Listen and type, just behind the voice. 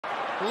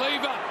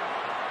Lever.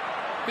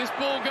 This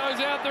ball goes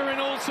out there in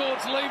all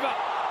sorts. Lever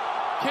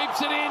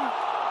keeps it in.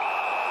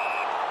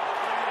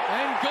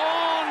 And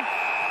gone.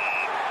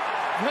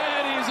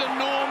 That is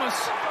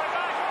enormous.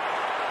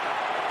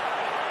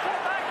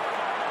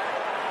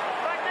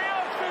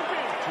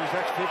 Geez,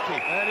 that's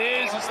 50. That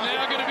is. It's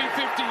now going to be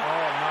 50. Oh,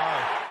 no.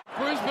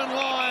 Brisbane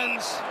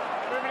Lions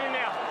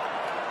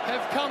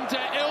have come to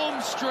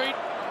Elm Street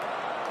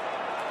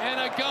and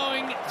are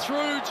going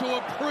through to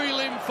a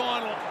prelim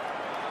final.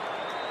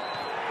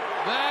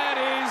 That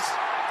is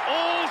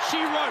all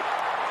she wrote.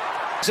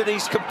 And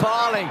he's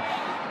compiling.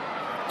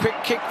 Quick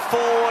kick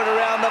forward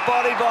around the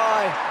body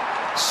by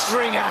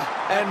Stringer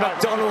and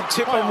McDonald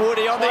tipping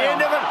Woody on the end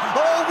of it.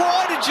 Oh,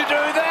 why did you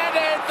do that,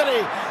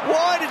 Anthony?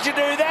 Why did you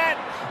do that?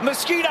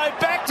 Mosquito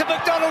back to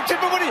McDonald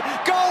tipping Woody.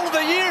 Goal of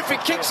the year if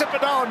he kicks it, but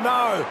oh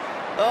no.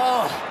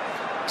 Oh,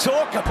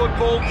 talk a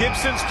football.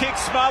 Gibson's kick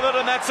smothered,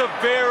 and that's a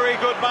very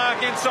good mark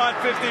inside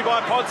 50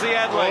 by Podsy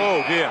Adley. Oh,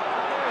 dear.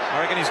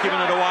 I reckon he's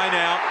giving it away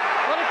now.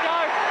 Let it go.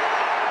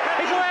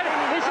 He's allowed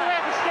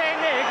to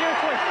stand there. Give it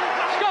to him.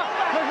 Scott,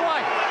 move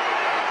away.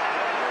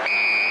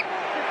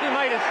 50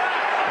 metres.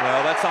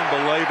 Well, that's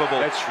unbelievable.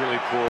 That's really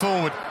poor.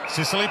 Forward.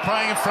 Sicily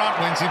playing in front,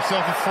 wins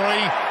himself a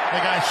free.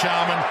 There goes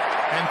Sharman,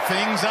 and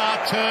things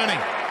are turning.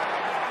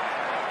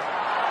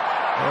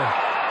 Oh,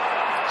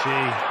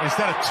 gee. Is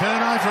that a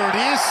turnover?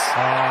 It is.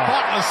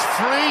 Butler's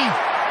free.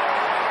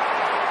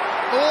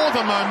 All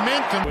the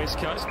momentum. West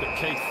Coast, but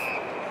Keith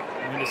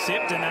will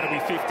intercept, and that'll be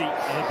 50.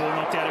 And the ball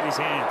knocked out of his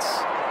hands.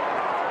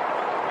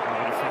 A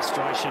bit of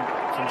frustration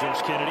from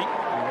Josh Kennedy.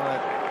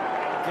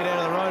 Get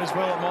out of the road as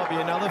well. It might be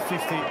another 50.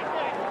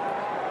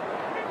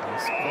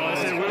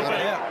 It will be.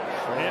 Yeah,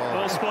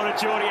 ball spotted,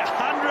 Geordie.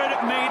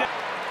 100 metre.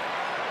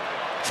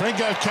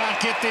 Tringo can't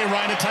get there.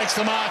 Rayner takes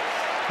the mark.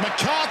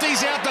 McCarthy's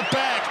out the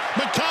back.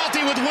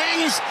 McCarthy with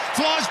wings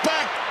flies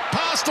back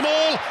past them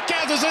all,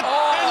 gathers it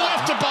and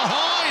left it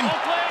behind.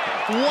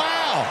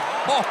 Wow.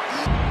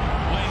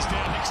 Lays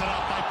down, picks it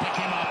up. They pick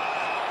him up.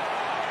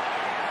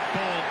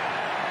 Ball.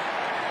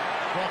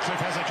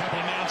 Rockcliffe has a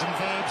couple of nouns and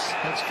verbs.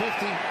 That's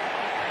 50.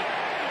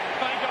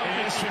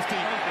 It is 50.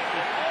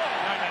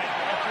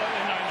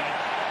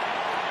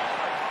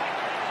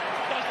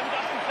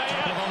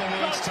 Couple of other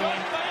words to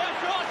him.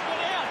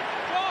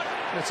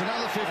 It's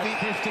another 50. 50.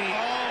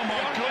 Oh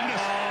my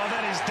goodness. Oh,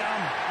 that is done.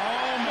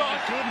 Oh my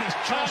goodness.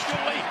 Josh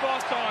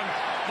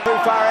Too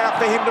far out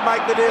for him to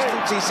make the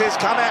distance. He says,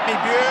 come at me,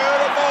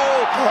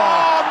 beautiful.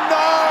 Oh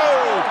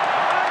no!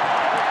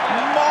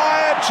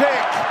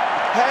 Myercheck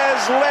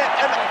has let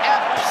an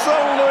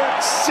absolute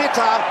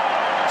sitter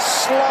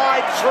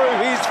slide through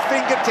his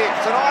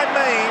fingertips, and I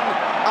mean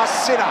a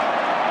sitter.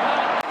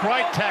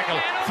 Great tackle,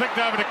 flicked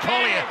over to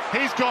Collier.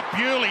 He's got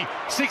Bewley,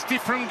 60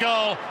 from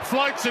goal,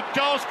 floats at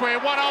goal square,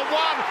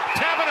 1-on-1.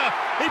 Taverner,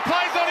 he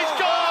plays on his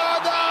goal. Oh,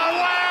 no.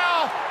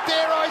 Wow,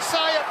 dare I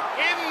say it,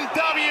 in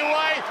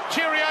WA.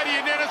 Chirioti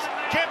and Dennis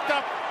kept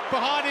up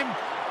behind him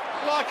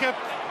like a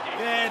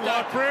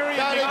librarian.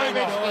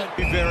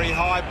 Very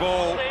high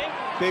ball,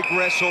 big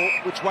wrestle.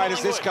 Which way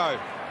does this go?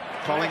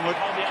 Collingwood,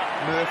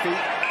 Murphy,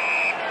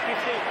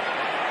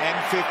 and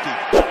 50.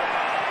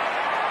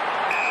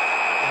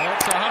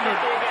 That's 100.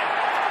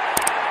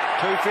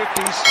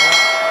 250s.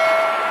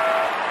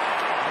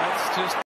 That's just